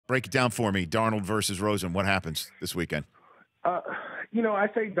Break it down for me. Darnold versus Rosen. What happens this weekend? I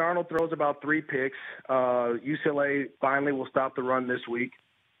say Darnold throws about 3 picks. UCLA finally will stop the run this week.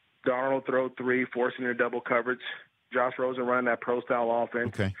 Darnold will throw 3, forcing their double coverage. Josh Rosen running that pro-style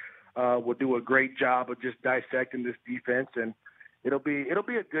offense. Okay. Will do a great job of just dissecting this defense, and it'll be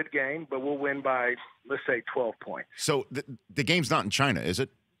a good game, but we'll win by, let's say, 12 points. So the game's not in China, is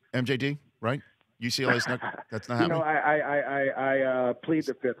it, MJD, right? UCLA's not – that's not happening? I plead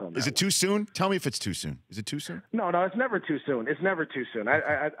the fifth on that. Is it too soon? Tell me if it's too soon. Is it too soon? No, it's never too soon. It's never too soon.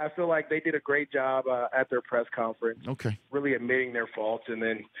 I feel like they did a great job at their press conference. Okay. Really admitting their faults, and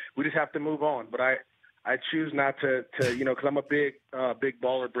then we just have to move on. But I choose not to because I'm a big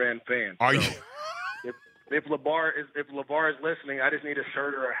Baller Brand fan. Are you? If LeVar is listening, I just need a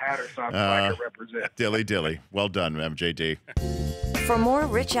shirt or a hat or something so I can represent. Dilly. Well done, MJD. For more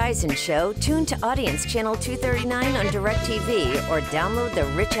Rich Eisen Show, tune to Audience Channel 239 on DirecTV or download the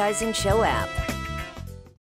Rich Eisen Show app.